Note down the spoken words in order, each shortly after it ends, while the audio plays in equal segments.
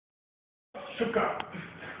shocker.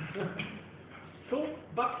 So,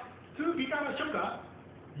 but to become a shocker,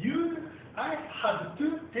 I had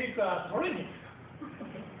to take a training.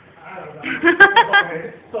 I don't know.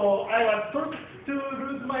 So I was taught to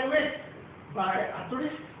lose my weight by at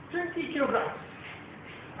least 20 kilograms.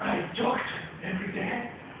 I jogged every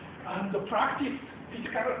day and practiced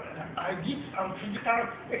physical. I did some physical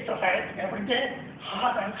exercise every day,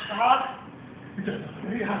 hard and hard. It was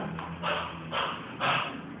very hard.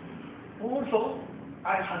 Also,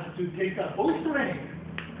 I had to take a voice training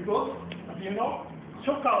because, as you know,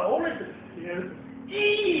 shocker always is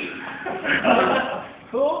E.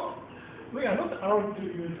 So we are not allowed to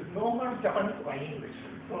use normal Japanese or English.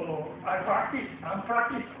 So I practice and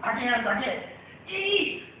practice again and again. E.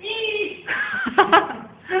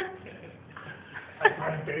 I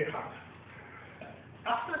find very hard.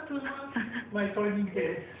 After 2 months, my training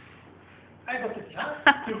days, I got a chance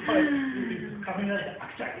to fight with Kamen Rider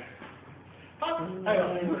actually. But I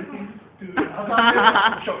was listening to other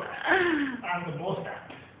shocker and monster.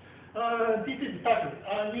 This is Taku,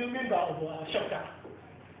 a new member of shocker.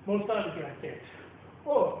 Monster is like that.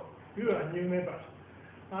 Oh, you are a new member.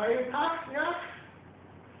 Are you tough? Yeah?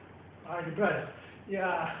 I replied,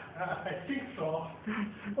 yeah, I think so.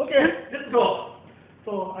 Okay, let's go.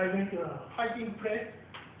 So I went to a fighting place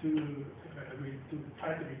to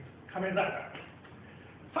fight with Kamen Rider.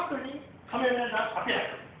 Suddenly, Kamen Rider appeared.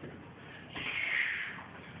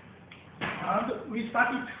 And we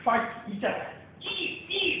started to fight each other.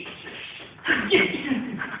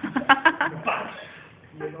 But,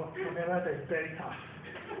 you know, Kamen Rider is very tough.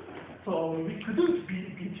 So we couldn't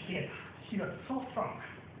beat him. He was so strong.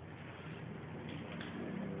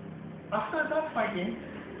 After that fighting,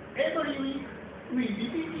 every week we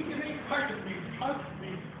repeatedly fight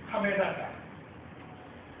with Kamen Rider.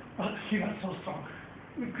 But he was so strong.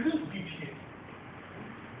 We couldn't beat him.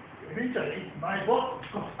 Eventually, my boss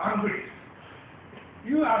got angry.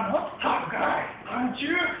 You are not a tough guy, aren't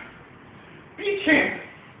you? Beat him!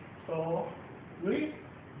 So we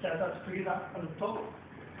gathered together and talked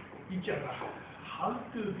each other how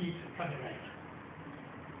to beat Kamen Rider.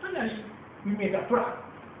 Finally, we made a plan.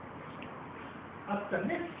 At the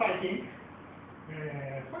next fighting,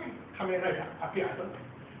 when Kamen Rider appeared,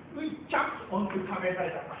 we jumped onto Kamen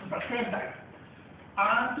Rider at the same time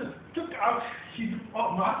and took out his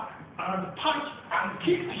armor and punched and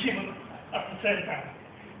kicked him at the same time.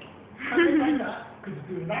 Kamen Rider could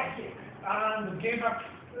do nothing and gave up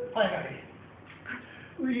finally.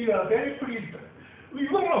 We were very pleased. We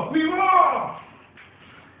won!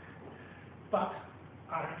 But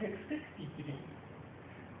unexpectedly,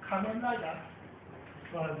 Kamen Rider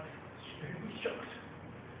was very shocked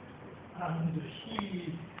and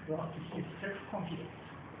he lost his self-confidence.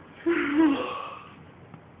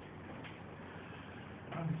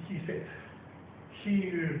 And he said he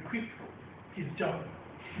will quit his job.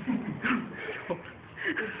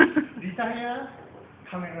 Retire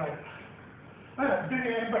Kamen Rider. I was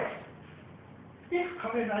very embarrassed. If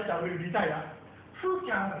Kamen Rider will retire, who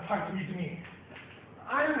can fight with me?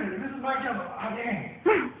 I will lose my job again.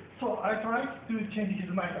 So I tried to change his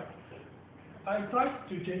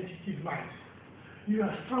mind. You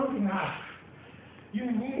are strong enough.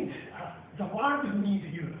 The world needs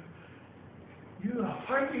you. You must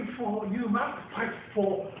fight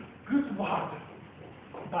for good world.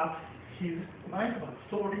 But his mind was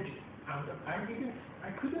so rigid, and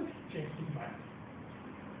I couldn't change his mind.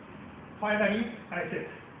 Finally, I said,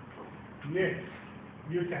 yes,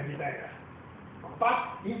 you can retire. But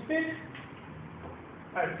instead,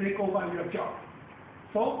 I'll take over your job.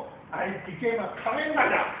 So I became a Kamen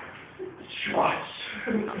Rider.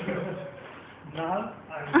 Now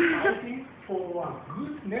I'm fighting for a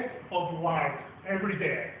goodness of the world every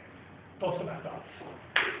day. Toastmasters.